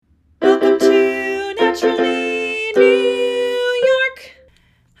Naturally New York.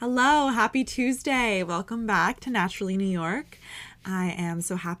 Hello, happy Tuesday. Welcome back to Naturally New York. I am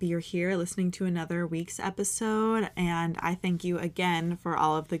so happy you're here listening to another week's episode, and I thank you again for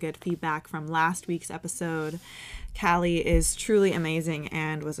all of the good feedback from last week's episode. Callie is truly amazing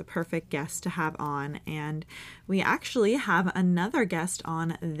and was a perfect guest to have on, and we actually have another guest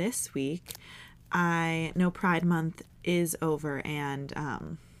on this week. I know Pride Month is over, and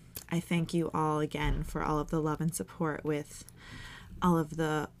I thank you all again for all of the love and support with all of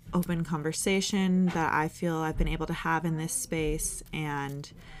the open conversation that I feel I've been able to have in this space and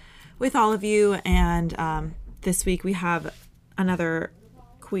with all of you. And this week we have another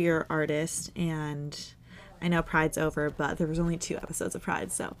queer artist, and I know Pride's over, but there was only 2 episodes of Pride,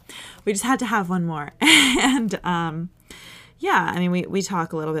 so we just had to have one more. And yeah, I mean, we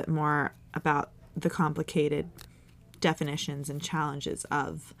talk a little bit more about the complicated definitions and challenges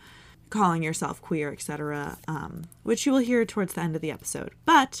of calling yourself queer, etc., which you will hear towards the end of the episode.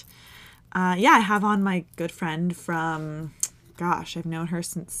 But yeah, I have on my good friend from, gosh, I've known her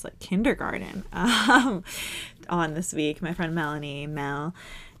since like kindergarten on this week, my friend Melanie, Mel,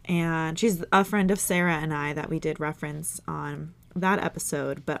 and she's a friend of Sarah and I that we did reference on that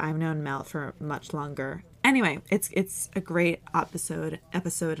episode, but I've known Mel for much longer. Anyway, it's a great episode,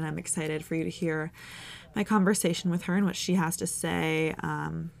 and I'm excited for you to hear my conversation with her and what she has to say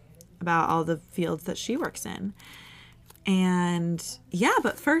about all the fields that she works in. And yeah,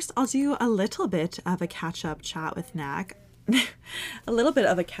 but first I'll do a little bit of a catch-up chat with Nat. A little bit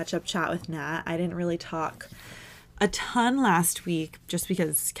of a catch-up chat with Nat. I didn't really talk a ton last week just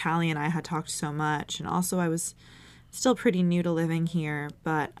because Callie and I had talked so much, and also I was still pretty new to living here.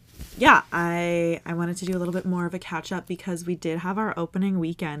 But yeah, I wanted to do a little bit more of a catch-up because we did have our opening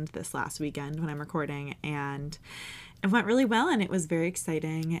weekend this last weekend when I'm recording, and it went really well, and it was very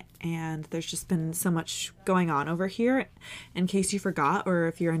exciting, and there's just been so much going on over here. In case you forgot, or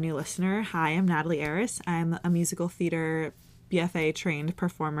if you're a new listener, hi, I'm Natalie Aris. I'm a musical theater BFA trained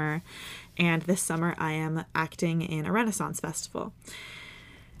performer, and this summer I am acting in a Renaissance festival.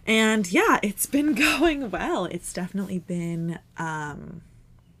 And yeah, it's been going well. It's definitely been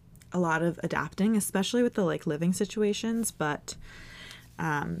a lot of adapting, especially with the like living situations, but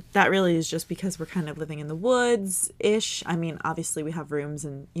that really is just because we're kind of living in the woods-ish. I mean, obviously we have rooms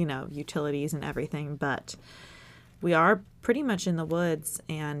and, you know, utilities and everything, but we are pretty much in the woods.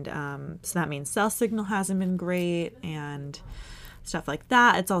 And so that means cell signal hasn't been great and stuff like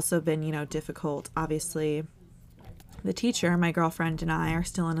that. It's also been, you know, difficult. Obviously, the teacher, my girlfriend, and I are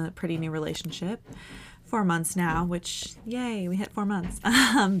still in a pretty new relationship. 4 months now, which, yay, we hit 4 months.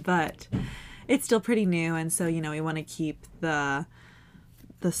 But it's still pretty new. And so, you know, we want to keep the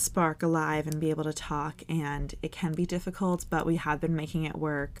spark alive and be able to talk, and it can be difficult, but we have been making it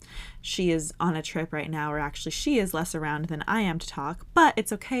work. She is on a trip right now, or actually she is less around than I am to talk, but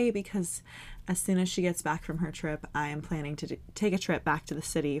it's okay because as soon as she gets back from her trip, I am planning to take a trip back to the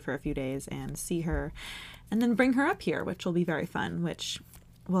city for a few days and see her and then bring her up here, which will be very fun, which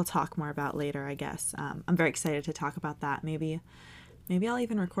we'll talk more about later, I guess. I'm very excited to talk about that. Maybe I'll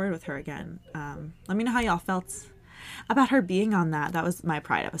even record with her again. Let me know how y'all felt about her being on that. That was my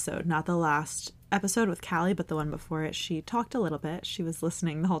Pride episode, not the last episode with Callie, but the one before it. She talked a little bit. She was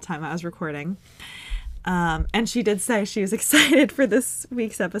listening the whole time I was recording. And she did say she was excited for this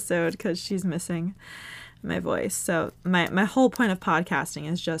week's episode because she's missing my voice. So my whole point of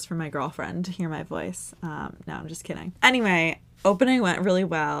podcasting is just for my girlfriend to hear my voice. No, I'm just kidding. Anyway, opening went really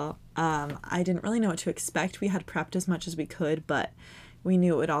well. I didn't really know what to expect. We had prepped as much as we could, but we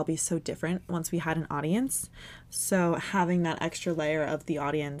knew it would all be so different once we had an audience. So having that extra layer of the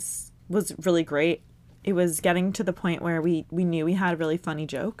audience was really great. It was getting to the point where we knew we had really funny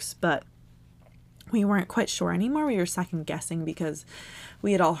jokes, but we weren't quite sure anymore. We were second guessing because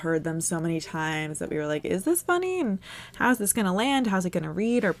we had all heard them so many times that we were like, is this funny? And how's this going to land? How's it going to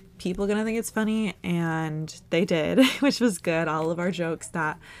read? Are people going to think it's funny? And they did, which was good. All of our jokes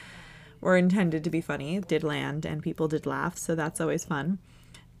that were intended to be funny did land, and people did laugh, so that's always fun.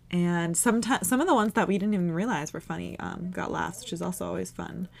 And some of the ones that we didn't even realize were funny got laughs, which is also always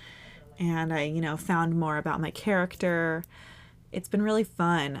fun. And I, you know, found more about my character. It's been really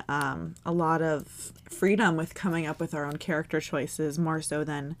fun. A lot of freedom with coming up with our own character choices, more so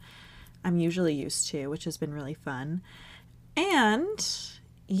than I'm usually used to, which has been really fun. And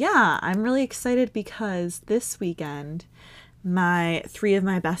yeah, I'm really excited because this weekend, 3 of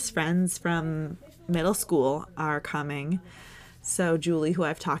my best friends from middle school are coming. So Julie, who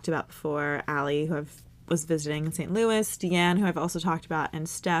I've talked about before, Allie, who was visiting in St. Louis, Deanne, who I've also talked about, and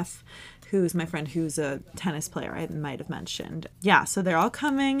Steph, who's my friend who's a tennis player I might have mentioned. Yeah, so they're all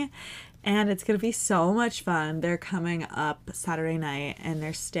coming, And it's going to be so much fun. They're coming up Saturday night and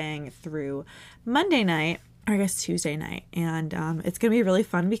they're staying through Monday night, or I guess Tuesday night. And it's going to be really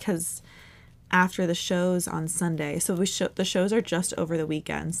fun because after the shows on Sunday, so the shows are just over the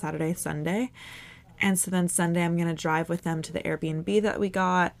weekend, Saturday, Sunday. And so then Sunday I'm going to drive with them to the Airbnb that we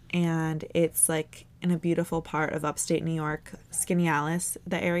got. And it's like in a beautiful part of upstate New York, Skaneateles,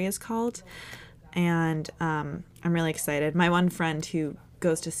 the area is called. And I'm really excited. My one friend who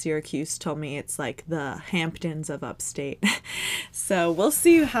goes to Syracuse told me it's like the Hamptons of upstate. So we'll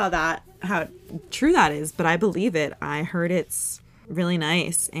see how true that is, but I believe it. I heard it's really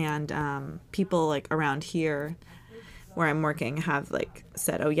nice, and people like around here where I'm working have like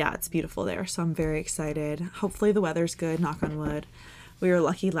said, oh yeah, it's beautiful there. So I'm very excited. Hopefully the weather's good, knock on wood. We were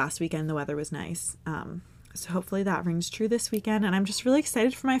lucky last weekend, the weather was nice. So hopefully that rings true this weekend, and I'm just really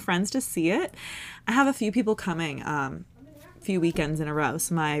excited for my friends to see it. I have a few people coming few weekends in a row.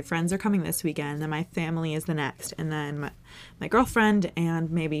 So my friends are coming this weekend, then my family is the next, and then my girlfriend and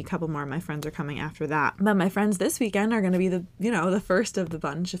maybe a couple more of my friends are coming after that. But my friends this weekend are going to be the first of the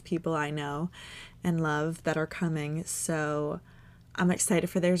bunch of people I know and love that are coming. So I'm excited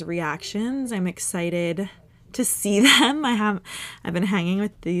for their reactions. I'm excited to see them. I've been hanging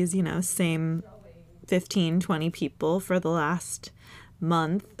with these, same 15, 20 people for the last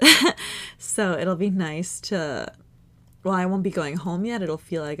month. So it'll be nice to, well, I won't be going home yet. It'll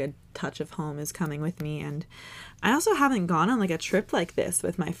feel like a touch of home is coming with me. And I also haven't gone on like a trip like this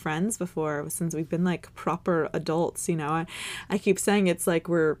with my friends before, since we've been like proper adults, I keep saying it's like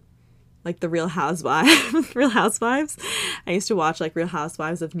we're like the Real Housewives. Real Housewives. I used to watch like Real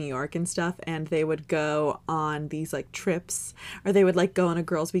Housewives of New York and stuff, and they would go on these like trips, or they would like go on a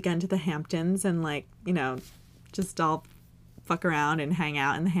girls' weekend to the Hamptons and like, just all fuck around and hang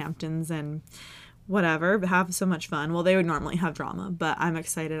out in the Hamptons and whatever, but have so much fun. Well, they would normally have drama, but I'm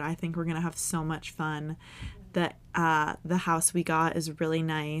excited. I think we're going to have so much fun. The house we got is really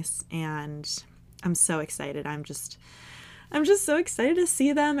nice, and I'm so excited. I'm just so excited to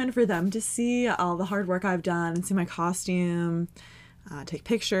see them and for them to see all the hard work I've done and see my costume, take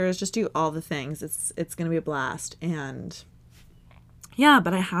pictures, just do all the things. It's going to be a blast. And yeah,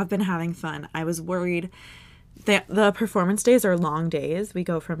 but I have been having fun. I was worried. The performance days are long days. We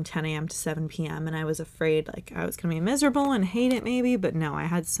go from 10 a.m. to 7 p.m. and I was afraid like I was going to be miserable and hate it maybe, but no, I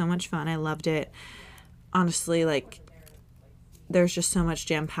had so much fun. I loved it. Honestly, like there's just so much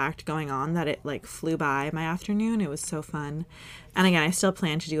jam-packed going on that it like flew by my afternoon. It was so fun. And again, I still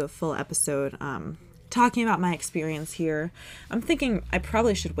plan to do a full episode talking about my experience here. I'm thinking I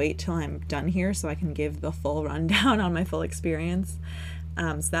probably should wait till I'm done here so I can give the full rundown on my full experience.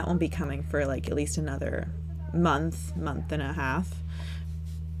 So that won't be coming for like at least another month and a half,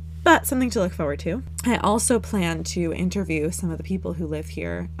 but something to look forward to. I also plan to interview some of the people who live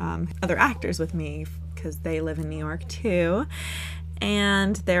here, other actors with me, because they live in New York too,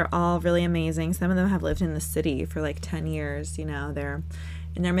 and they're all really amazing. Some of them have lived in the city for like 10 years, they're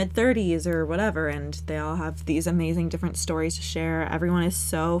in their mid-30s or whatever, and they all have these amazing different stories to share. Everyone is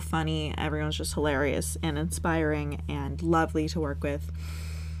so funny. Everyone's just hilarious and inspiring and lovely to work with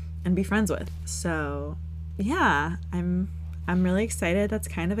and be friends with. So yeah, I'm really excited. That's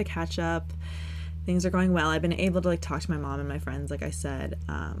kind of a catch up. Things are going well. I've been able to like talk to my mom and my friends. Like I said,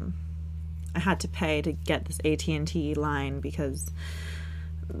 I had to pay to get this AT&T line because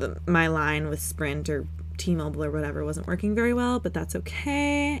my line with Sprint or T-Mobile or whatever wasn't working very well, but that's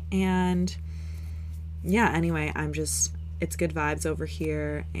okay. And yeah, anyway, it's good vibes over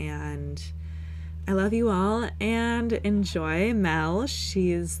here, and I love you all, and enjoy Mel.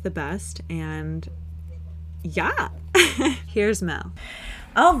 She's the best. And yeah, here's Mel.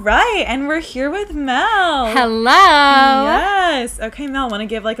 All right, and we're here with Mel. Hello. Yes. Okay, Mel, want to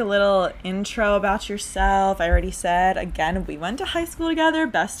give like a little intro about yourself? I already said, again, we went to high school together,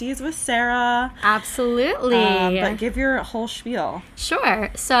 besties with Sarah. Absolutely. But give your whole spiel.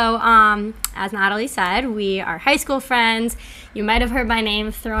 Sure. So, as Natalie said, we are high school friends. You might have heard my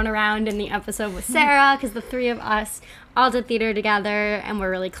name thrown around in the episode with Sarah because the three of us all did theater together and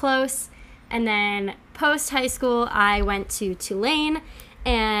we're really close. And then post-high school, I went to Tulane,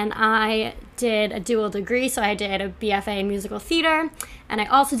 and I did a dual degree. So I did a BFA in musical theater, and I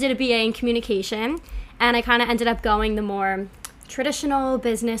also did a BA in communication. And I kind of ended up going the more traditional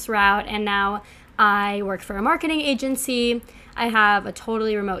business route, and now I work for a marketing agency. I have a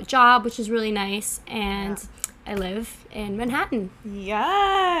totally remote job, which is really nice, and I live in Manhattan.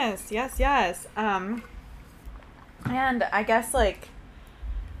 Yes. And I guess like,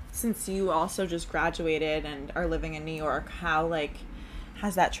 since you also just graduated and are living in New York, how like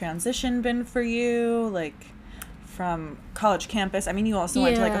has that transition been for you? Like from college campus. I mean, you also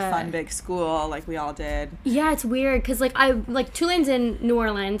went to like a fun big school, like we all did. Yeah, it's weird because like Tulane's in New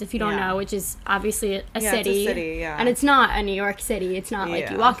Orleans, if you don't know, which is obviously a city. It's a city, yeah. And it's not a New York City. It's not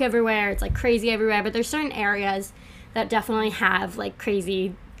like you walk everywhere. It's like crazy everywhere. But there's certain areas that definitely have like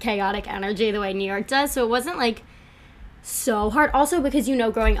crazy chaotic energy the way New York does. So it wasn't like so hard. Also because, you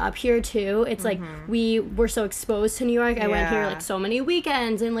know, growing up here too, it's like we were so exposed to New York. I went here like so many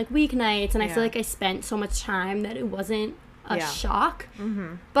weekends and like weeknights, and I feel like I spent so much time that it wasn't a shock.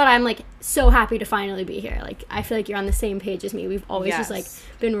 But I'm like so happy to finally be here. Like I feel like you're on the same page as me. We've always just like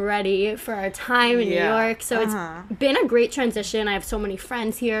been ready for our time in New York. So it's been a great transition. I have so many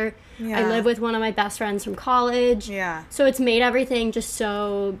friends here. I live with one of my best friends from college. So it's made everything just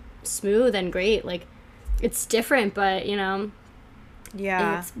so smooth and great. Like it's different, but, you know,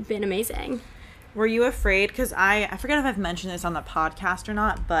 it's been amazing. Were you afraid? Because I forget if I've mentioned this on the podcast or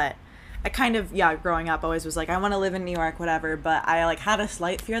not, but I kind of, growing up always was like, I want to live in New York, whatever, but I, like, had a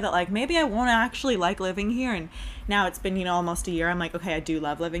slight fear that, like, maybe I won't actually like living here, and now it's been, you know, almost a year. I'm like, okay, I do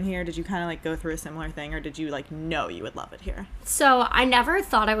love living here. Did you kind of, like, go through a similar thing, or did you, like, know you would love it here? So I never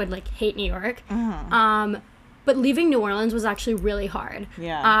thought I would, like, hate New York. But leaving New Orleans was actually really hard.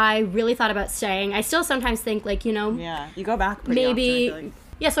 I really thought about staying. I still sometimes think, like, you know... Yeah, you go back pretty often, I feel like.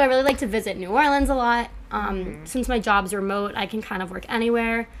 Yeah, so I really like to visit New Orleans a lot. Since my job's remote, I can kind of work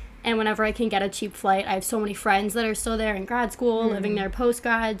anywhere. And whenever I can get a cheap flight, I have so many friends that are still there in grad school, living there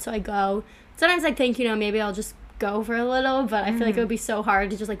post-grad, so I go. Sometimes I think, you know, maybe I'll just go for a little, but I feel like it would be so hard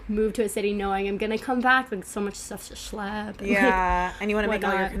to just, like, move to a city knowing I'm gonna come back. Like, so much stuff to schlep. And, and you want to make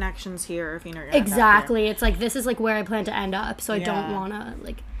all your connections here if you know you're exactly. It's like, this is, like, where I plan to end up, so I don't want to,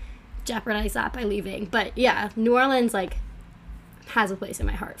 like, jeopardize that by leaving. But, yeah, New Orleans, like, has a place in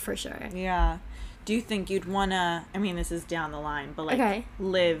my heart, for sure. Yeah. Do you think you'd want to, I mean, this is down the line, but, like,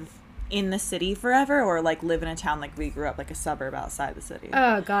 live in the city forever, or like live in a town like we grew up, like a suburb outside the city?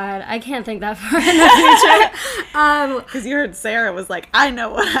 Oh God, I can't think that far in the future. Because you heard Sarah was like, I know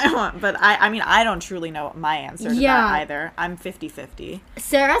what I want, but I mean, I don't truly know my answer to that either. I'm 50-50.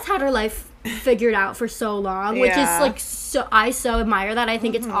 Sarah's had her life figured out for so long, which is like, so I so admire that. I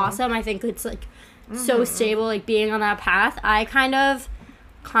think it's awesome. I think it's like so stable, like being on that path. I kind of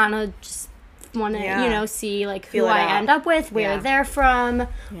just want to, you know, see like who I end up with, where they're from,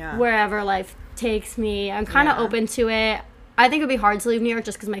 wherever life takes me. I'm kind of open to it. I think it'd be hard to leave New York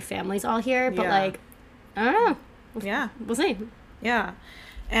just because my family's all here, but like, I don't know. We'll see. Yeah.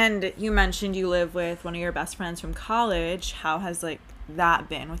 And you mentioned you live with one of your best friends from college. How has like that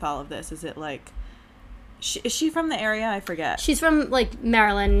been with all of this? Is it like, is she from the area? I forget. She's from like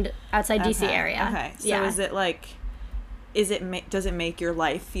Maryland, outside DC area. Okay. So is it like, does it make your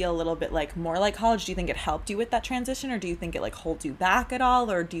life feel a little bit like more like college? Do you think it helped you with that transition, or do you think it like holds you back at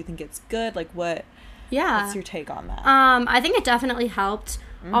all, or do you think it's good? Like what's your take on that? I think it definitely helped.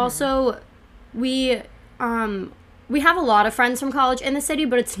 Also, we have a lot of friends from college in the city,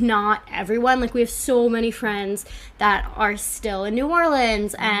 but it's not everyone. Like we have so many friends that are still in New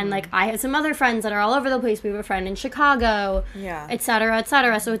Orleans, and like I have some other friends that are all over the place. We have a friend in Chicago, et cetera, et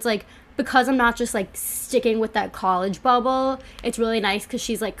cetera. So it's like, because I'm not just, like, sticking with that college bubble, it's really nice because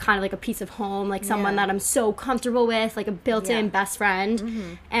she's, like, kind of like a piece of home, like, someone that I'm so comfortable with, like, a built-in best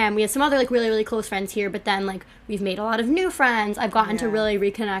friend. And we have some other, like, really, really close friends here, but then, like, we've made a lot of new friends. I've gotten to really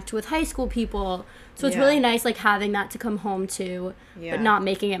reconnect with high school people. So it's really nice, like, having that to come home to, but not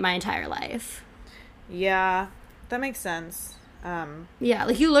making it my entire life. Yeah, that makes sense. Yeah,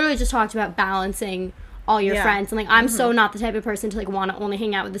 like, you literally just talked about balancing all your friends, and like I'm so not the type of person to like want to only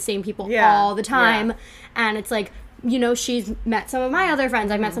hang out with the same people all the time, and it's like, you know, she's met some of my other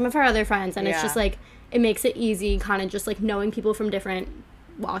friends, I've met some of her other friends, and it's just like it makes it easy kind of just like knowing people from different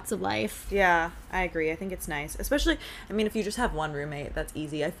walks of life. Yeah, I agree. I think it's nice, especially, I mean, if you just have one roommate, that's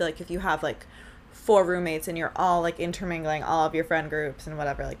easy. I feel like if you have like 4 roommates and you're all like intermingling all of your friend groups and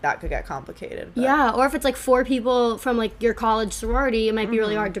whatever, like that could get complicated. But. Yeah, or if it's like 4 people from like your college sorority, it might be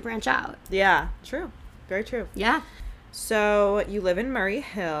really hard to branch out. Yeah, true. Very true. Yeah. So you live in Murray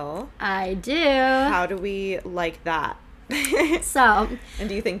Hill. I do. How do we like that? So. And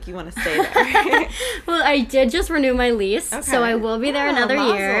do you think you want to stay there? Well, I did just renew my lease, so I will be there another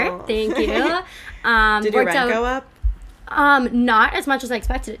year. Thank you. Did your rent go up? Not as much as I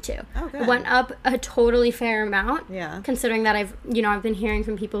expected it to. Oh, good. It went up a totally fair amount. Yeah. Considering that I've been hearing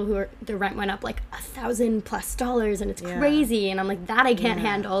from people who their rent went up like $1,000+ and it's crazy, and I'm like, that I can't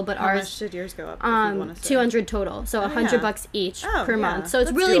handle. But How much did yours go up? $200 total, so $100 each per month. So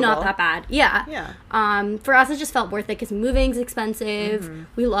it's really not that bad. Yeah. Yeah. For us, it just felt worth it because moving's expensive.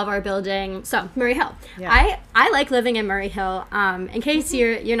 We love our building. So Murray Hill. Yeah. I like living in Murray Hill. In case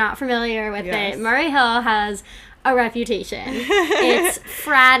you're not familiar with it, Murray Hill has a reputation. It's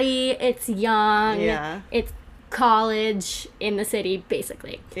fratty, it's young, it's college in the city,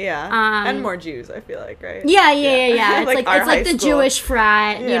 basically. Yeah. And more Jews, I feel like, right? Yeah. It's like the school. Jewish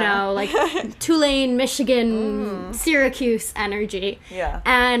frat, you know, like Tulane, Michigan, Syracuse energy. Yeah.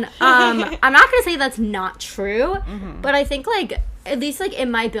 And I'm not gonna say that's not true, but I think like at least like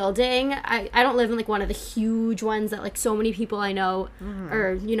in my building, I don't live in like one of the huge ones that like so many people I know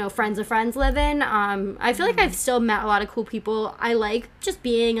or, you know, friends of friends live in. I feel like I've still met a lot of cool people. I like just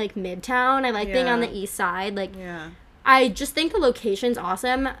being like midtown. I like being on the east side. Like, I just think the location's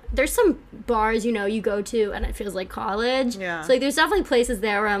awesome. There's some bars, you know, you go to and it feels like college. Yeah. So like there's definitely places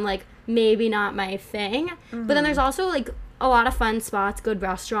there where I'm like, maybe not my thing. But then there's also like a lot of fun spots, good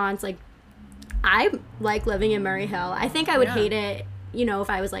restaurants. Like, I like living in Murray Hill. I think I would hate it, you know,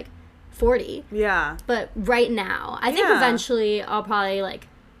 if I was like 40. Yeah. But right now, I think eventually I'll probably like,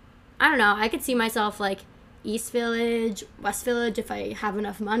 I don't know, I could see myself like East Village, West Village if I have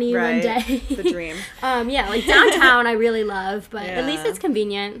enough money one day. The dream. Yeah, like downtown I really love, but at least it's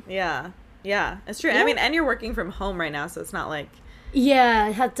convenient. Yeah. Yeah, it's true. I mean, and you're working from home right now, so it's not like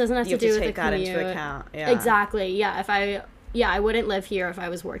it doesn't have to do with the take that commute. into account. Yeah. Exactly. Yeah, I wouldn't live here if I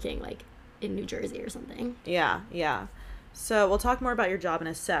was working like in New Jersey or something. Yeah. So we'll talk more about your job in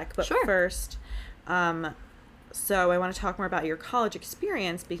a sec, but first, so I want to talk more about your college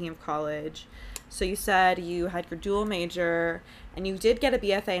experience. Speaking of college, so you said you had your dual major and you did get a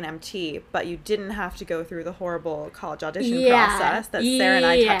BFA in MT, but you didn't have to go through the horrible college audition process that Sarah and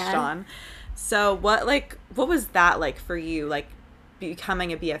I touched on. So what was that like for you, like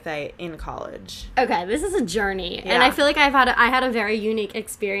becoming a BFA in college? Okay, this is a journey, and I feel like I had a very unique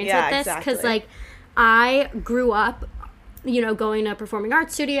experience with this because like I grew up, you know, going to a performing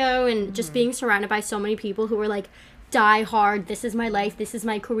arts studio and just being surrounded by so many people who were like, die hard, this is my life, this is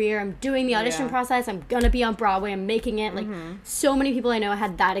my career, I'm doing the audition process, I'm gonna be on Broadway, I'm making it. Like so many people I know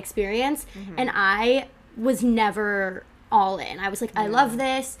had that experience, and I was never all in. I was like, I love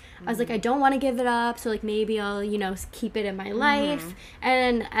this. I was like, I don't want to give it up, so like maybe I'll, you know, keep it in my life.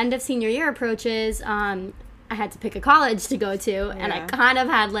 And end of senior year approaches, I had to pick a college to go to, and I kind of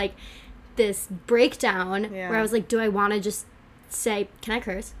had like this breakdown where I was like, do I want to just say, can I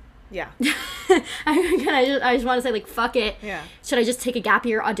curse? Yeah. I just want to say like, fuck it. Yeah. Should I just take a gap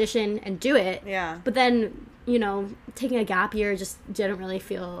year audition and do it? Yeah. But then, you know, taking a gap year just didn't really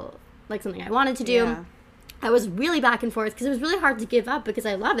feel like something I wanted to do. Yeah. I was really back and forth because it was really hard to give up because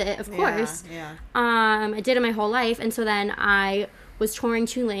I love it, of course. Yeah. I did it my whole life, and so then I was touring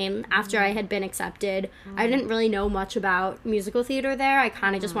Tulane after I had been accepted. I didn't really know much about musical theater there. I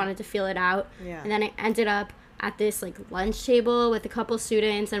kind of just wanted to feel it out. Yeah. And then I ended up at this like lunch table with a couple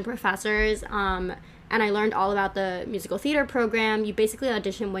students and professors, and I learned all about the musical theater program. You basically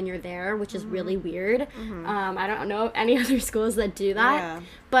audition when you're there, which is really weird. I don't know any other schools that do that,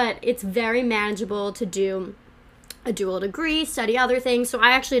 but it's very manageable to do a dual degree, study other things. So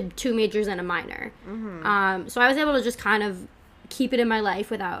I actually had 2 majors and a minor. So I was able to just kind of keep it in my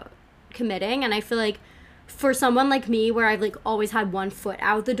life without committing, and I feel like for someone like me where I've like always had one foot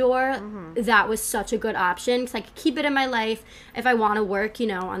out the door, that was such a good option because I could keep it in my life. If I want to work, you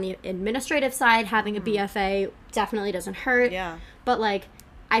know, on the administrative side, having a BFA definitely doesn't hurt. Yeah. But like,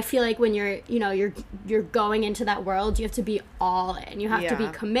 I feel like when you're, you know, you're going into that world, you have to be all in. You have to be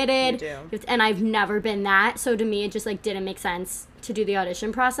committed. You do. And I've never been that, so to me it just like didn't make sense to do the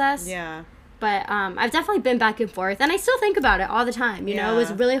audition process. Yeah. But I've definitely been back and forth, and I still think about it all the time. You know, it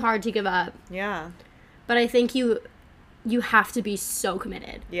was really hard to give up. Yeah. But I think you have to be so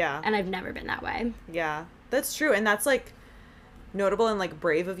committed. Yeah. And I've never been that way. Yeah. That's true. And that's like notable and like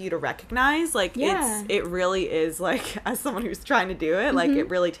brave of you to recognize. Like it really is like, as someone who's trying to do it, like it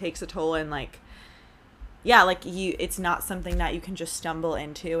really takes a toll, and like like it's not something that you can just stumble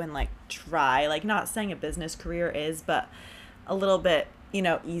into and like try. Like, not saying a business career is, but a little bit, you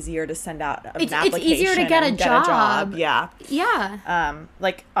know, easier to send out an application. It's easier to get a job. Yeah. Yeah.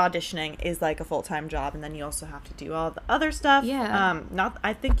 Like auditioning is like a full-time job, and then you also have to do all the other stuff. Yeah.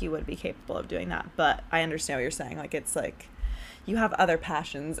 I think you would be capable of doing that, but I understand what you're saying. Like, it's like you have other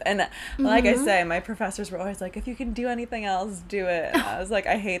passions, and like I say, my professors were always like, if you can do anything else, do it. And I was like,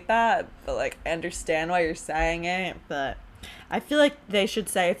 I hate that, but like I understand why you're saying it. But I feel like they should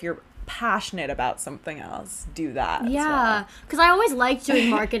say, if you're passionate about something else, do that. Yeah, because I always liked doing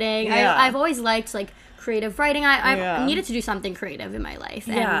marketing. I've always liked like creative writing. I needed to do something creative in my life,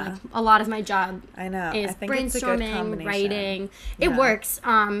 and like, a lot of my job is brainstorming, writing. It works.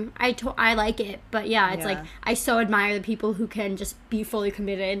 I like it, but it's like I so admire the people who can just be fully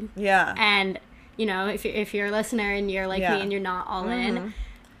committed. Yeah. And you know, if you're a listener and you're like me and you're not all in.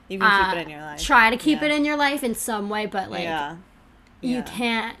 You can keep it in your life. Try to keep it in your life in some way, but like you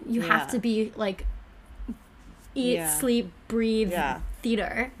can't. You have to be like eat, sleep, breathe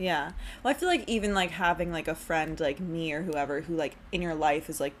theater. Yeah. Well, I feel like even like having like a friend like me or whoever who like in your life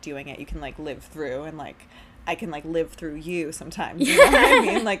is like doing it, you can like live through, and like I can like live through you sometimes. You know what I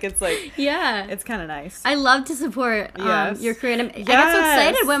mean? Like it's like it's kind of nice. I love to support your creative. I get so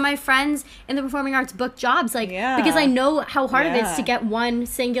excited when my friends in the performing arts book jobs, like because I know how hard it is to get one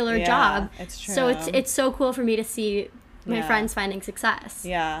singular job. It's true. So it's so cool for me to see my friends finding success.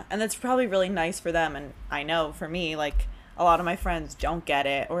 Yeah, and that's probably really nice for them. And I know for me, like a lot of my friends don't get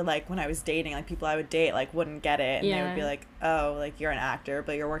it, or like when I was dating, like people I would date like wouldn't get it, and they would be like, "Oh, like you're an actor,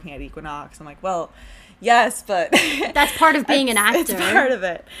 but you're working at Equinox." I'm like, "Well, yes, but that's part of being an actor. It's part of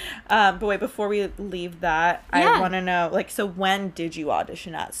it." But wait, before we leave that, I want to know, like, so when did you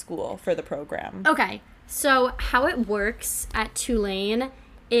audition at school for the program? Okay, so how it works at Tulane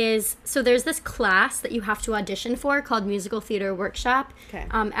is, so there's this class that you have to audition for called Musical Theater Workshop. Okay.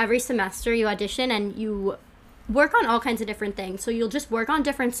 Every semester you audition and you work on all kinds of different things. So you'll just work on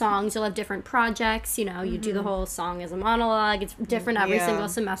different songs. You'll have different projects. You know, you do the whole song as a monologue. It's different every single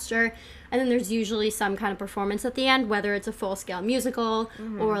semester. And then there's usually some kind of performance at the end, whether it's a full-scale musical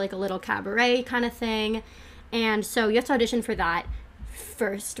or like a little cabaret kind of thing. And so you have to audition for that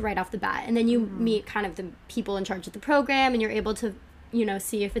first, right off the bat. And then you meet kind of the people in charge of the program, and you're able to, you know,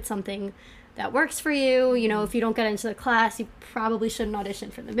 see if it's something that works for you. You know, if you don't get into the class, you probably shouldn't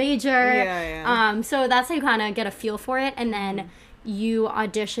audition for the major. So that's how you kind of get a feel for it. And then you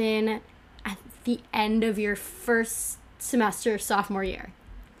audition at the end of your first semester sophomore year.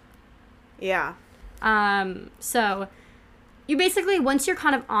 So you basically, once you're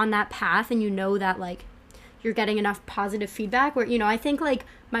kind of on that path and you know that like you're getting enough positive feedback, where, you know, I think like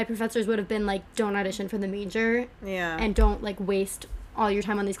my professors would have been like, don't audition for the major and don't like waste all your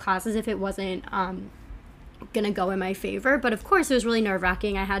time on these classes if it wasn't gonna go in my favor. But of course it was really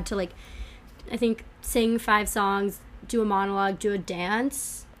nerve-wracking. I had to like, I think, sing 5 songs, do a monologue, do a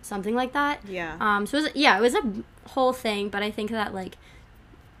dance, something like that. So it was a whole thing. But I think that like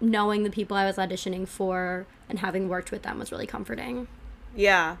knowing the people I was auditioning for and having worked with them was really comforting.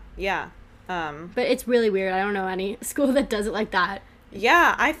 But it's really weird. I don't know any school that does it like that.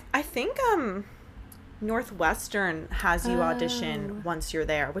 I think Northwestern has you audition once you're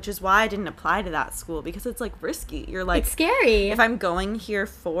there, which is why I didn't apply to that school, because it's like risky. You're like, it's scary. If I'm going here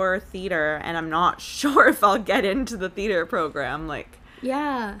for theater and I'm not sure if I'll get into the theater program, like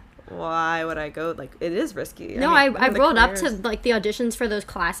why would I go? Like, it is risky. No, I rolled up to like the auditions for those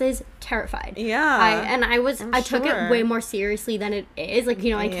classes terrified. I took it way more seriously than it is. Like,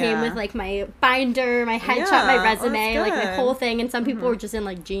 you know, I came with like my binder, my headshot, my resume, like my whole thing. And some people were just in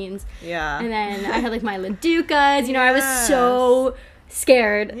like jeans. And then I had like my Laducas. You know, I was so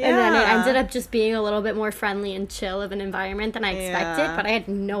scared. And then it ended up just being a little bit more friendly and chill of an environment than I expected, but I had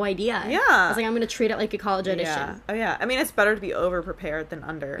no idea. I was like, I'm going to treat it like a college audition. I mean, it's better to be over prepared than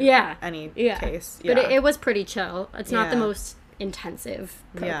under any case. But it was pretty chill. It's not the most intensive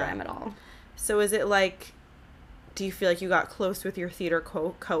program at all. So is it like, do you feel like you got close with your theater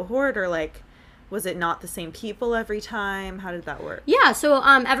cohort, or like, was it not the same people every time? How did that work? Yeah, so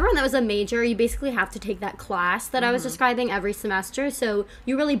everyone that was a major, you basically have to take that class that I was describing every semester. So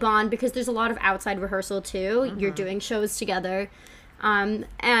you really bond because there's a lot of outside rehearsal too. You're doing shows together.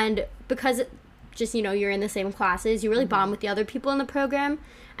 And because just, you know, you're in the same classes, you really bond with the other people in the program.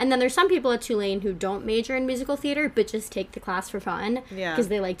 And then there's some people at Tulane who don't major in musical theater, but just take the class for fun because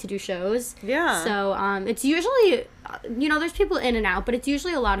they like to do shows. So it's usually, you know, there's people in and out, but it's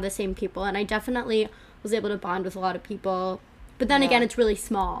usually a lot of the same people. And I definitely was able to bond with a lot of people. But then again, it's really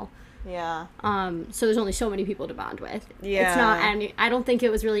small. So there's only so many people to bond with. It's not I don't think it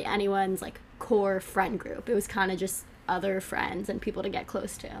was really anyone's like core friend group. It was kind of just other friends and people to get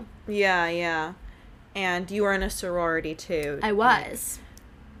close to. And you were in a sorority too. I was.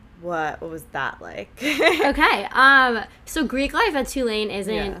 What was that like? Okay. So Greek life at Tulane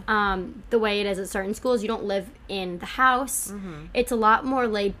isn't the way it is at certain schools. You don't live in the house. It's a lot more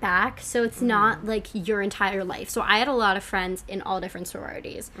laid back. So it's not like your entire life. So I had a lot of friends in all different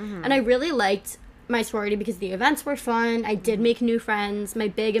sororities. And I really liked my sorority because the events were fun. I did make new friends. My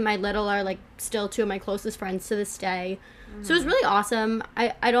big and my little are like still 2 of my closest friends to this day. So it was really awesome.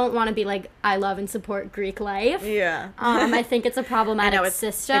 I don't want to be like, I love and support Greek life. I think it's a problematic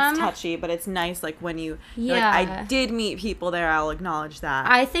system. It's touchy, but it's nice, like, when you, like, I did meet people there, I'll acknowledge that.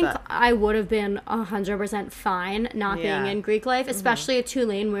 I think I would have been 100% fine not being in Greek life, especially at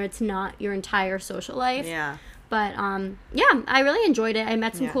Tulane where it's not your entire social life. But, I really enjoyed it. I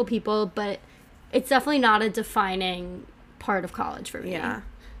met some cool people, but it's definitely not a defining part of college for me.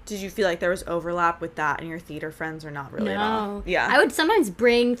 Did you feel like there was overlap with that and your theater friends, or not really at all? No. Yeah. I would sometimes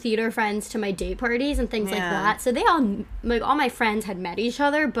bring theater friends to my date parties and things like that. So they all, like, all my friends had met each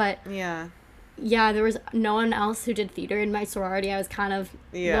other, but yeah, there was no one else who did theater in my sorority. I was kind of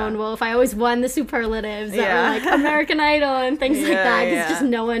lone wolf. I always won the superlatives that were like American Idol and things like that, because just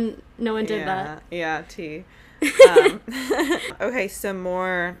no one did that. Yeah, T. Okay, so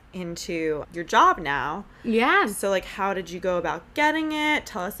more into your job now. Yeah. So, like, how did you go about getting it?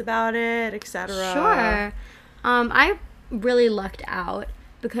 Tell us about it, etc. Sure. I really lucked out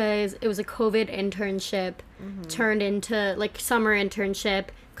because it was a COVID internship turned into, like, summer internship,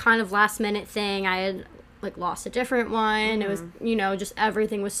 kind of last minute thing. I had, like, lost a different one. It was, you know, just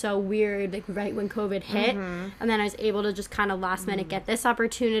everything was so weird, like, right when COVID hit. And then I was able to just kind of last minute get this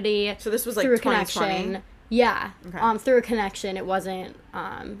opportunity. So this was, like, through 2020? connection. Yeah. Okay. Through a connection. It wasn't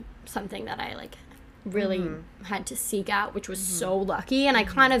something that I, like, really had to seek out, which was so lucky. And I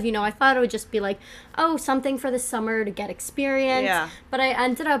kind of, you know, I thought it would just be like, oh, something for the summer to get experience. Yeah. But I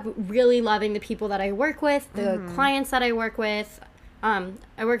ended up really loving the people that I work with, the clients that I work with. I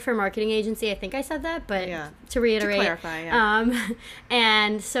work for a marketing agency. I think I said that, but to reiterate. To clarify,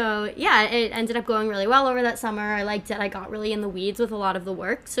 and so, yeah, it ended up going really well over that summer. I liked it. I got really in the weeds with a lot of the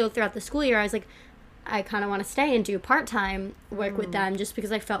work. So throughout the school year, I was like, I kind of want to stay and do part-time work with them, just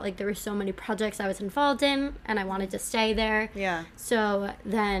because I felt like there were so many projects I was involved in and I wanted to stay there. Yeah. So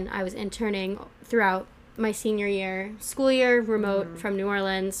then I was interning throughout my senior year, school year, remote from New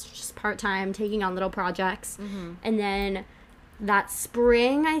Orleans, just part-time, taking on little projects. And then that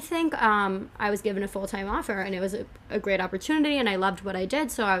spring, I think, I was given a full-time offer, and it was a great opportunity, and I loved what I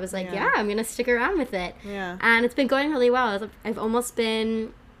did. So I was like, I'm going to stick around with it. Yeah. And it's been going really well. I've almost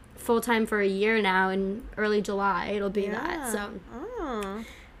been full-time for a year now. In early July it'll be that, so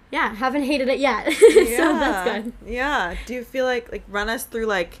haven't hated it yet. So that's good. Do you feel like run us through,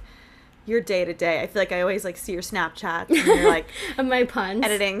 like, your day-to-day? I feel like I always, like, see your Snapchats and you're, like, my puns,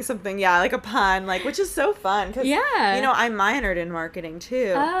 editing something, like a pun, like, which is so fun, because you know, I minored in marketing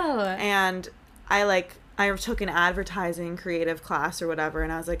too. And I took an advertising creative class or whatever,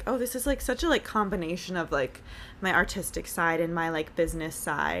 and I was like, oh, this is, like, such a, like, combination of, like, my artistic side and my, like, business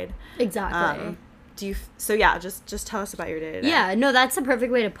side. Exactly. Just tell us about your day-to-day. Yeah, no, that's the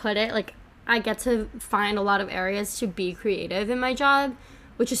perfect way to put it. Like, I get to find a lot of areas to be creative in my job,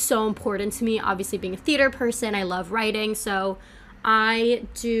 which is so important to me. Obviously, being a theater person, I love writing, so I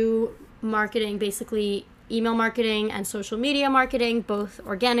do marketing, basically email marketing and social media marketing, both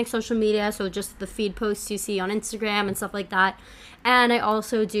organic social media, so just the feed posts you see on Instagram and stuff like that. And I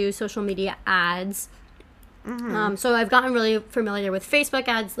also do social media ads. So I've gotten really familiar with Facebook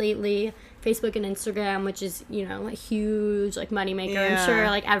ads lately, Facebook and Instagram, which is, you know, a huge, like, moneymaker. I'm sure,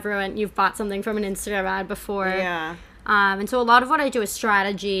 like, everyone, you've bought something from an Instagram ad before. And so a lot of what I do is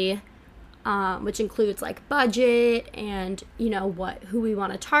strategy, which includes, like, budget and, you know, who we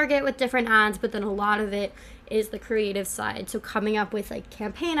want to target with different ads, but then a lot of it is the creative side. So coming up with, like,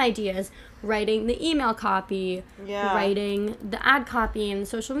 campaign ideas, writing the email copy, writing the ad copy and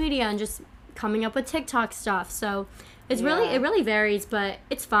social media, and just coming up with TikTok stuff. So it's it really varies, but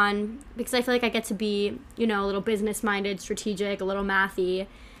it's fun because I feel like I get to be, you know, a little business minded, strategic, a little mathy,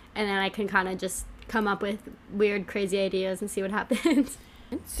 and then I can kind of just come up with weird, crazy ideas and see what happens.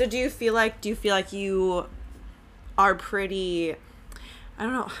 So do you feel like you are pretty, I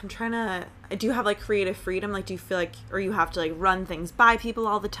don't know, do you have, like, creative freedom? Like, do you feel like, or you have to, like, run things by people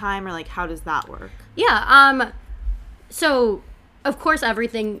all the time, or, like, how does that work? Yeah, so of course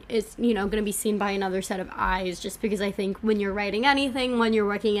everything is, you know, going to be seen by another set of eyes, just because I think when you're writing anything, when you're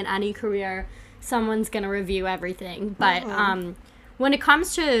working in any career, someone's going to review everything. But when it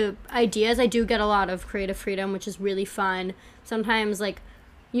comes to ideas, I do get a lot of creative freedom, which is really fun. Sometimes, like,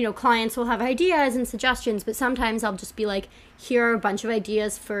 you know, clients will have ideas and suggestions, but sometimes I'll just be like, here are a bunch of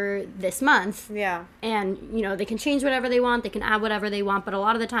ideas for this month. Yeah. And, you know, they can change whatever they want, they can add whatever they want, but a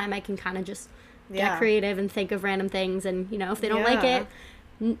lot of the time I can kind of just get creative and think of random things, and, you know, if they don't like it,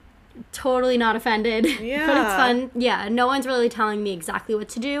 totally not offended. But it's fun. No one's really telling me exactly what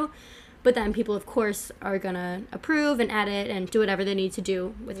to do, but then people, of course, are gonna approve and edit and do whatever they need to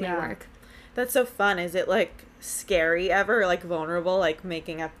do with my work. That's so fun. Is it, like, scary ever, like, vulnerable, like,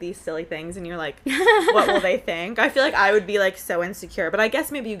 making up these silly things, and you're like, what will they think? I feel like I would be, like, so insecure, but I guess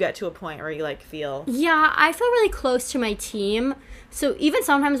maybe you get to a point where you, like, feel I feel really close to my team, so even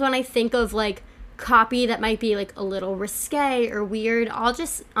sometimes when I think of, like, copy that might be, like, a little risque or weird, I'll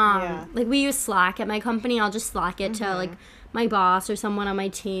just like, we use Slack at my company, I'll just Slack it to, like, my boss or someone on my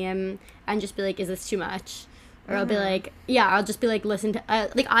team and just be like, is this too much? Or I'll be like, I'll just be like, listen to,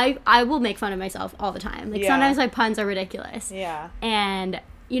 like, I will make fun of myself all the time. Like, sometimes my puns are ridiculous. And,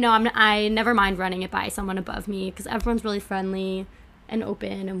 I never mind running it by someone above me because everyone's really friendly and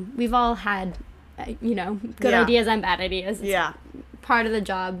open, and we've all had, good ideas and bad ideas. It's part of the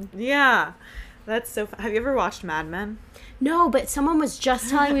job. Yeah. That's so fun. Have you ever watched Mad Men? No, but someone was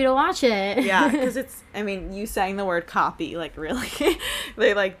just telling me to watch it. Yeah, because you sang the word copy, like, really.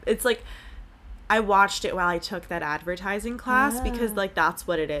 It's like, I watched it while I took that advertising class because, like, that's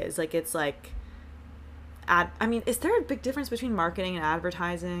what it is. Like, it's like, is there a big difference between marketing and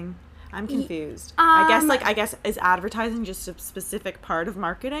advertising? I'm confused. I guess is advertising just a specific part of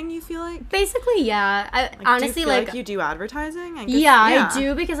marketing, you feel like? Basically, yeah. Honestly, do you feel like you do advertising? I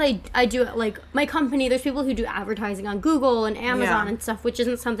do, because I do, like, my company, there's people who do advertising on Google and Amazon and stuff, which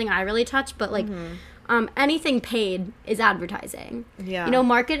isn't something I really touch, but, like, anything paid is advertising. Yeah.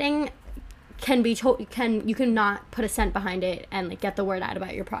 Marketing you cannot put a cent behind it and, like, get the word out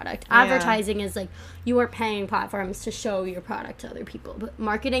about your product. Advertising is, like, you are paying platforms to show your product to other people, but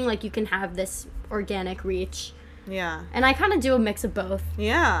marketing, like, you can have this organic reach. Yeah. And I kind of do a mix of both.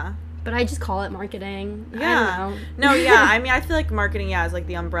 Yeah. But I just call it marketing. Yeah. I don't know. No, yeah. I feel like marketing, is, like,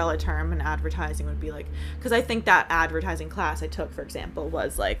 the umbrella term, and advertising would be, like, because I think that advertising class I took, for example,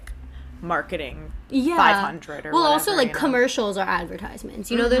 was, like, marketing 500 or well, whatever, also, like, commercials are advertisements.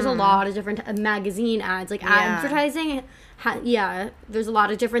 There's a lot of different magazine ads, like, advertising. There's a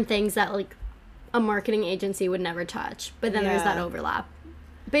lot of different things that, like, a marketing agency would never touch, but then there's that overlap.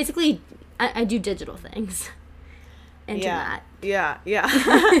 Basically, I do digital things into that.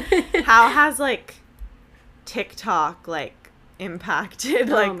 How has, like, TikTok, like, impacted,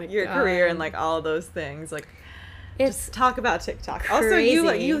 like, your career and, like, all those things? Like, just talk about TikTok. Crazy.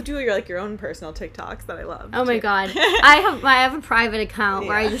 Also, you do your own personal TikToks that I love. Oh my god, I have a private account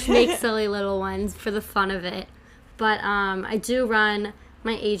where I just make silly little ones for the fun of it. But I do run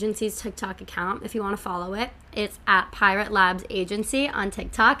my agency's TikTok account. If you want to follow it, it's at Pirate Labs Agency on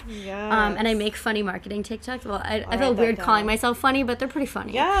TikTok. Yes. And I make funny marketing TikToks. Well, I feel weird calling myself funny, but they're pretty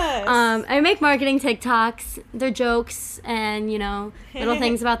funny. Yes. I make marketing TikToks. They're jokes and, little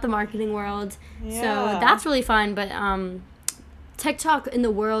things about the marketing world. Yeah. So that's really fun. But TikTok in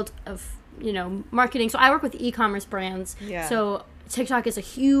the world of, marketing. So I work with e-commerce brands. Yeah. So TikTok is a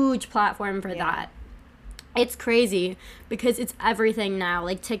huge platform for that. It's crazy because it's everything now.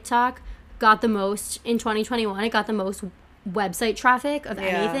 Like, TikTok got the most in 2021. It got the most website traffic of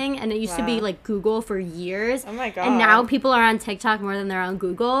anything, and it used to be like Google for years. Oh my god! And now people are on TikTok more than they're on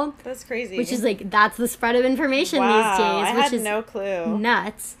Google. That's crazy. Which is, like, that's the spread of information these days. I had no clue.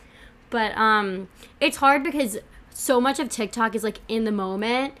 Nuts. But it's hard because so much of TikTok is, like, in the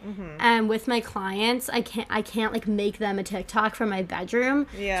moment, and with my clients, I can't like make them a TikTok from my bedroom.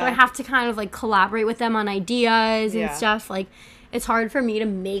 Yeah. So I have to kind of, like, collaborate with them on ideas and stuff. Like, it's hard for me to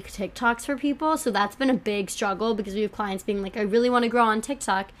make TikToks for people, so that's been a big struggle because we have clients being like, I really want to grow on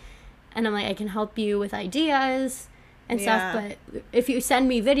TikTok, and I'm like, I can help you with ideas and stuff, but if you send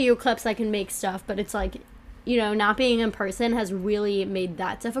me video clips, I can make stuff, but it's like, not being in person has really made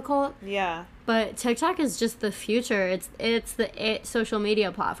that difficult. Yeah. But TikTok is just the future. It's the social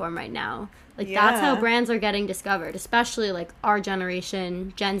media platform right now. Like, that's how brands are getting discovered, especially, like, our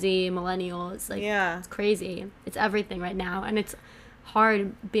generation, Gen Z, millennials. Like, it's crazy. It's everything right now. And it's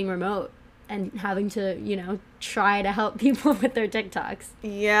hard being remote and having to, try to help people with their TikToks.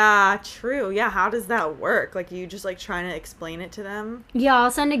 Yeah, true. Yeah, how does that work? Like, you just, like, trying to explain it to them? Yeah, I'll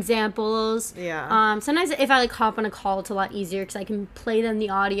send examples. Yeah. Sometimes if I, like, hop on a call, it's a lot easier because I can play them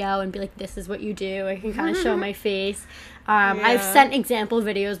the audio and be like, this is what you do. I can kind of show my face. I've sent example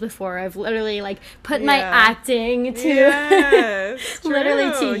videos before. I've literally, like, put my acting to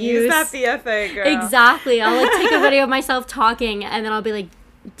literally to use that BFA, girl. Exactly. I'll, like, take a video of myself talking, and then I'll be like,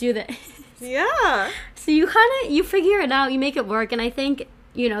 do this. Yeah. So you figure it out, you make it work, and I think,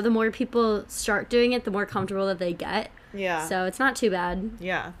 the more people start doing it, the more comfortable that they get. Yeah. So it's not too bad.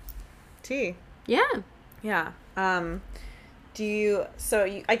 Yeah. T. Yeah. Yeah. I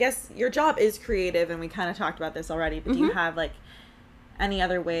guess your job is creative, and we kind of talked about this already, but do you have, like, any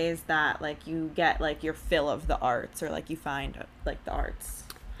other ways that, like, you get, like, your fill of the arts, or, like, you find, like, the arts?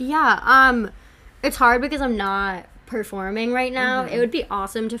 Yeah. It's hard because I'm not performing right now. It would be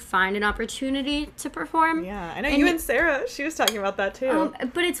awesome to find an opportunity to perform. Yeah. I know you and Sarah, she was talking about that too.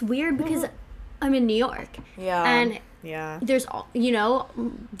 But it's weird because I'm in New York. Yeah. And there's all,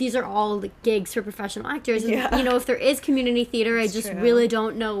 these are all, like, gigs for professional actors. And, if there is community theater, I just really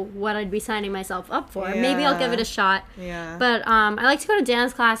don't know what I'd be signing myself up for. Yeah. Maybe I'll give it a shot. Yeah. But I like to go to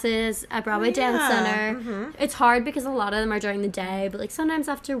dance classes at Broadway Dance Center. It's hard because a lot of them are during the day, but, like, sometimes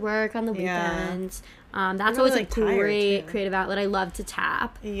after work on the weekends. That's always, like, a great creative outlet. I love to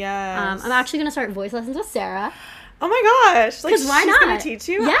tap. Yeah. I'm actually going to start voice lessons with Sarah. Oh my gosh. Like, 'Cause why she's not? gonna teach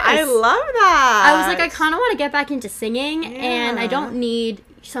you? Yes. I love that. I was like, I kind of want to get back into singing, and I don't need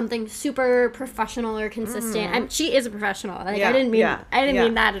something super professional or consistent. She is a professional. Like, I didn't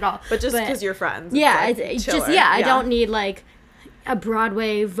mean that at all. But just because you're friends. Yeah, it's just, I don't need, like, a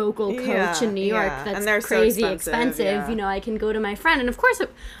Broadway vocal coach in New York that's crazy so expensive. You know, I can go to my friend, and of course,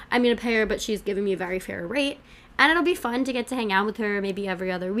 I'm going to pay her, but she's giving me a very fair rate. And it'll be fun to get to hang out with her maybe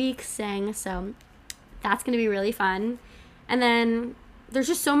every other week, sing. So that's going to be really fun. And then there's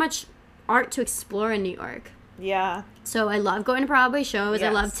just so much art to explore in New York. Yeah. So I love going to Broadway shows. Yes,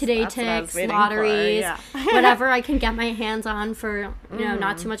 I love Today Ticks, lotteries, whatever I can get my hands on for, you know,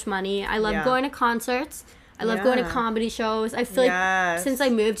 not too much money. I love going to concerts. I love going to comedy shows. I feel like since I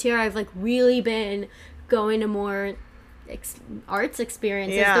moved here, I've, like, really been going to more arts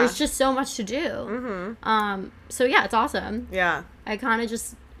experiences. There's just so much to do. So yeah, it's awesome. Yeah. I kind of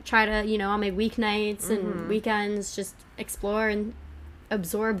just try to, you know, on my weeknights and weekends, just explore and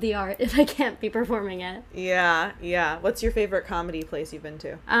absorb the art if I can't be performing it. Yeah. What's your favorite comedy place you've been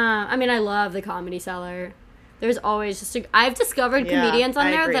to? I mean, I love the Comedy Cellar. There's always just I've discovered comedians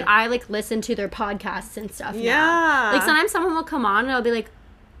on there that I, like, listen to their podcasts and stuff now. Like, sometimes someone will come on and I'll be like,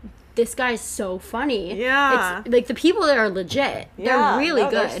 this guy's so funny. Yeah. It's, like, the people that are legit. They're really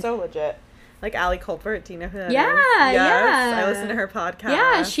good. They're so legit. Like Ali Colbert, do you know who that is? Yeah. I listen to her podcast.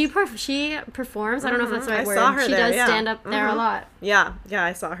 Yeah, she performs. I don't know if that's the right word. Saw her she there, does stand up there a lot. Yeah,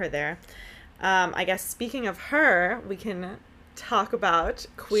 I saw her there. I guess speaking of her, we can talk about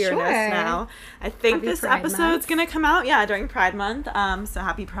queerness now. I think Happy this Pride episode's going to come out, during Pride Month. So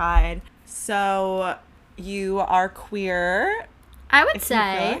happy Pride. So you are queer. I would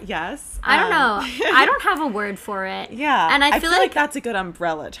say. Yes. I don't know. I don't have a word for it. Yeah. And I feel like that's a good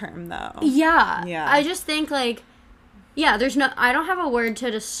umbrella term, though. Yeah. Yeah. I just think, like, I don't have a word to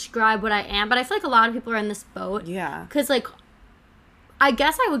describe what I am, but I feel like a lot of people are in this boat. Yeah. Because, like, I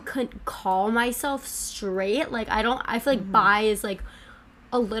guess couldn't call myself straight. Like, I feel like bi is, like,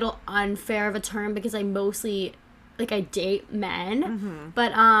 a little unfair of a term because I mostly, like, I date men.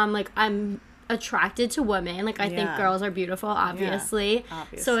 But, like, I'm attracted to women. Like, I think girls are beautiful, obviously.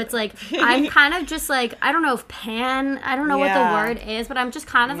 So it's like I'm kind of just like, I don't know if I don't know what the word is, but I'm just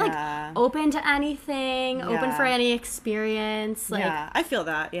kind of like open to anything, open for any experience. Like, I feel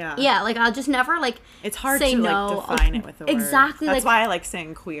that. Like, I'll just never, like, it's hard say to no. like define it with a word. Exactly. That's like, why I like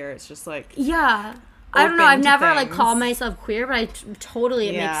saying queer. It's just like I don't know. I've never like called myself queer, but it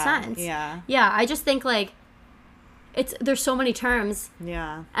makes sense. Yeah. I just think like there's so many terms.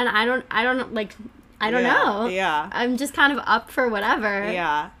 Yeah. And I don't know. Yeah. I'm just kind of up for whatever.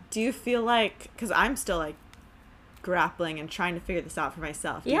 Yeah. Do you feel like, because I'm still like grappling and trying to figure this out for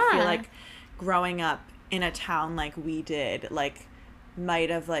myself. Do you feel like growing up in a town like we did, like, might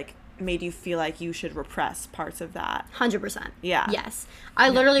have like made you feel like you should repress parts of that? 100%. Yeah. Yes. I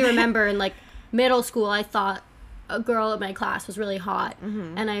literally remember in like middle school, I thought a girl in my class was really hot,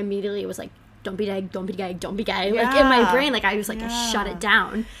 and I immediately was like, don't be gay, don't be gay, don't be gay. Like, in my brain, like, I was like, shut it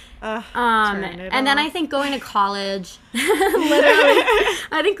down. And then I think going to college, literally,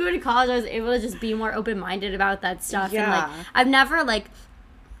 I think going to college, I was able to just be more open-minded about that stuff. And, like, I've never, like,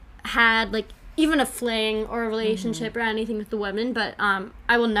 had, like, even a fling or a relationship or anything with the women, but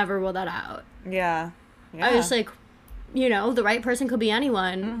I will never rule that out. Yeah. I was like, you know, the right person could be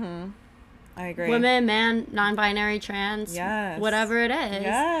anyone. I agree. Women, man, non-binary, trans, whatever it is.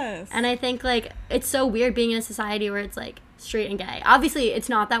 Yes. And I think, like, it's so weird being in a society where it's, like, straight and gay. Obviously, it's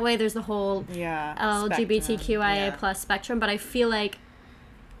not that way. There's the whole LGBTQIA plus spectrum, but I feel like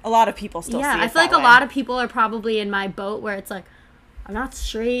a lot of people still see it I feel like a lot of people are probably in my boat where it's like, I'm not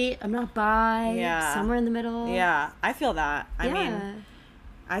straight, I'm not bi, somewhere in the middle. Yeah, I feel that. I mean,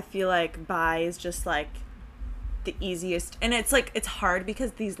 I feel like bi is just, like, the easiest, and it's like it's hard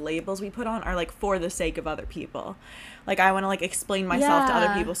because these labels we put on are like for the sake of other people. Like, I want to like explain myself to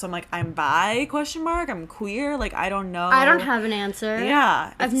other people, so I'm like, I'm bi ? I'm queer. Like, I don't know. I don't have an answer.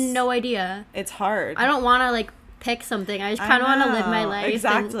 I have no idea. It's hard. I don't want to like pick something. I just kind of want to live my life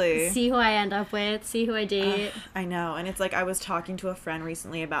and see who I end up with, see who I date. I know. And it's like, I was talking to a friend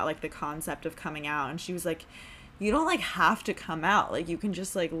recently about like the concept of coming out, and she was like, you don't like have to come out. Like, you can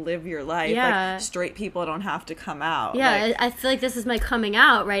just like live your life. Like, straight people don't have to come out. Like, I feel like this is my coming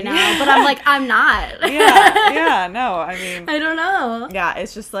out right now, but I'm like, I'm not. No, I mean, I don't know. Yeah,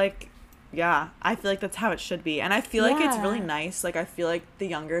 it's just like, I feel like that's how it should be. And I feel like it's really nice. Like, I feel like the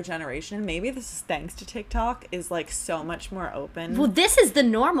younger generation, maybe this is thanks to TikTok, is like so much more open. Well, this is the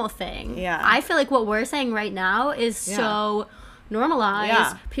normal thing. Yeah. I feel like what we're saying right now is so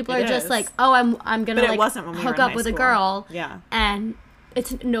normalized. People are just like, oh, I'm gonna like hook up with a girl, and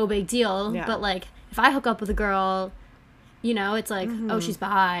it's no big deal. But like if I hook up with a girl, you know, it's like, oh, she's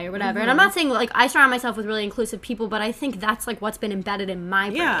bi or whatever. And I'm not saying, like, I surround myself with really inclusive people, but I think that's, like, what's been embedded in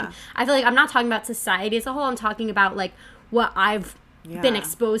my brain. I feel like I'm not talking about society as a whole. I'm talking about, like, what I've been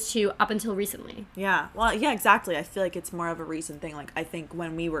exposed to up until recently. Yeah. Well, yeah, exactly. I feel like it's more of a recent thing. Like, I think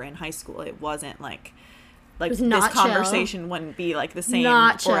when we were in high school, it wasn't, like this conversation wouldn't be, like, the same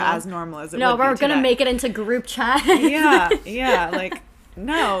or as normal as it would be today. No, we're going to make it into group chat. Yeah, like...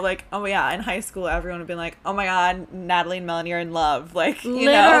 No, like, oh yeah, in high school, everyone would be like, oh my god, Natalie and Melanie are in love. Like, you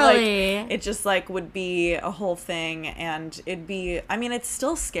know, like, it just, like, would be a whole thing, and it'd be, I mean, it's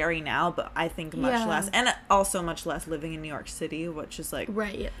still scary now, but I think much less, and also much less living in New York City, which is, like,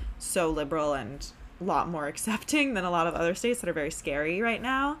 so liberal and a lot more accepting than a lot of other states that are very scary right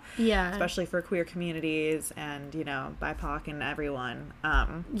now. Yeah. Especially for queer communities and, you know, BIPOC and everyone.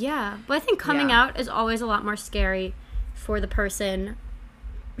 Yeah, but I think coming out is always a lot more scary for the person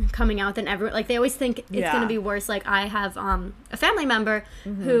coming out than everyone. Like, they always think it's going to be worse. Like, I have a family member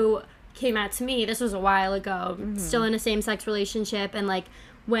who came out to me, this was a while ago, still in a same-sex relationship, and, like,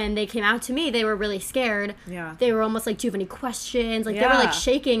 when they came out to me, they were really scared. They were almost like, do you have any questions? Like, they were, like,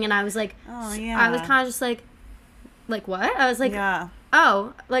 shaking, and I was like, I was kind of just like, what? I was like,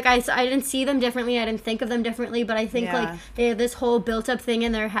 oh, like, I didn't see them differently, I didn't think of them differently, but I think, like, they have this whole built-up thing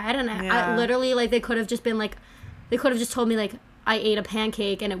in their head, and I literally, like, they could have just been, like, they could have just told me, like, I ate a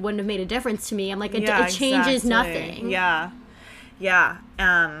pancake and it wouldn't have made a difference to me. I'm like, it changes nothing. Yeah.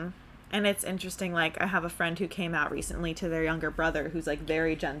 And it's interesting, like, I have a friend who came out recently to their younger brother who's, like,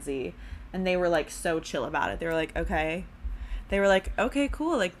 very Gen Z, and they were, like, so chill about it. They were like, okay. They were like, okay,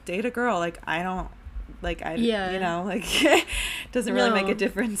 cool, like, date a girl. Like, I don't, like, you know, like, doesn't really make a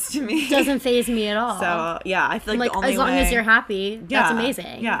difference to me. Doesn't faze me at all. So, yeah, I feel like the only as long way, as you're happy, that's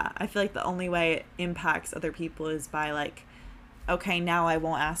amazing. Yeah, I feel like the only way it impacts other people is by, like, okay, now I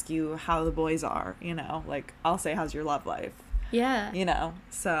won't ask you how the boys are, you know, like, I'll say, how's your love life? Yeah. You know,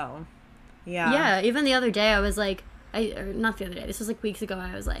 so, yeah. Yeah, even the other day, I was like, not the other day, this was, like, weeks ago,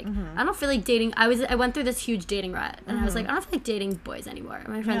 I was like, I don't feel like dating, I went through this huge dating rut, and I was like, I don't feel like dating boys anymore.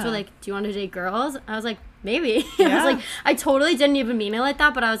 And my friends were like, do you want to date girls? I was like, maybe. I was like, I totally didn't even mean it like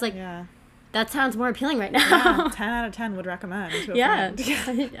that, but I was like, that sounds more appealing right now. 10 out of 10 would recommend to a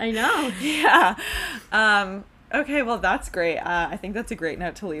friend. I know. Okay, well, that's great. I think that's a great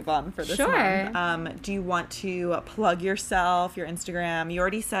note to leave on for this one. Do you want to plug yourself, your Instagram? You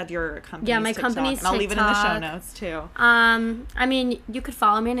already said your company's TikTok. My company's and I'll leave it in the show notes, too. I mean, you could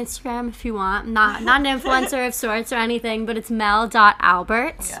follow me on Instagram if you want. Not an influencer of sorts or anything, but it's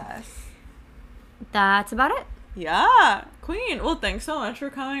mel.albert. Yes. That's about it. Yeah, queen. Well, thanks so much for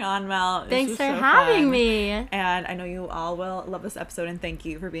coming on, Mel. Thanks for having me. And I know you all will love this episode, and thank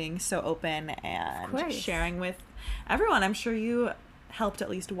you for being so open and sharing with everyone. I'm sure you helped at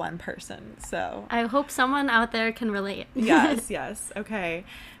least one person, so I hope someone out there can relate. Yes. Okay.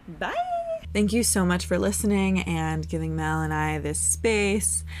 Bye. Thank you so much for listening and giving Mel and I this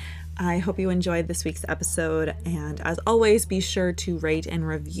space. I hope you enjoyed this week's episode, and as always, be sure to rate and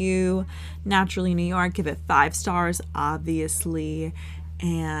review Naturally New York. Give it 5 stars, obviously,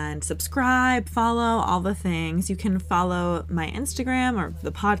 and subscribe, follow, all the things. You can follow my Instagram, or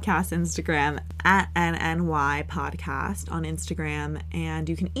the podcast Instagram, at NNY Podcast on Instagram, and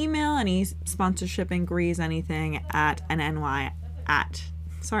you can email any sponsorship inquiries, anything, at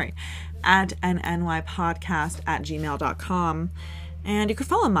nnypodcast@gmail.com. And you could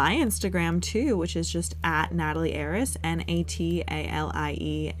follow my Instagram too, which is just at Natalie Aris,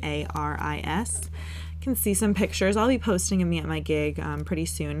 NATALIEARIS. You can see some pictures. I'll be posting of me at my gig pretty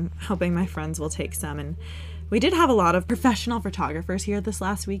soon, hoping my friends will take some. And we did have a lot of professional photographers here this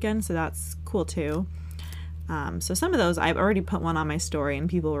last weekend, so that's cool too. So some of those, I've already put one on my story and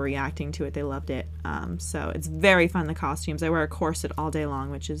people were reacting to it. They loved it. So it's very fun, the costumes. I wear a corset all day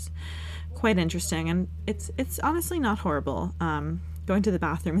long, which is quite interesting, and it's honestly not horrible. Going to the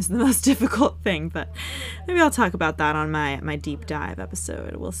bathroom is the most difficult thing, but maybe I'll talk about that on my deep dive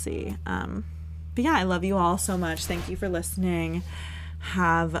episode. We'll see. But yeah, I love you all so much. Thank you for listening.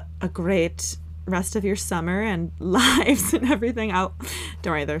 Have a great rest of your summer and lives and everything. Don't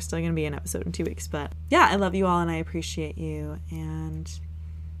worry, there's still gonna be an episode in 2 weeks, but yeah, I love you all and I appreciate you, and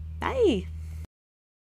bye.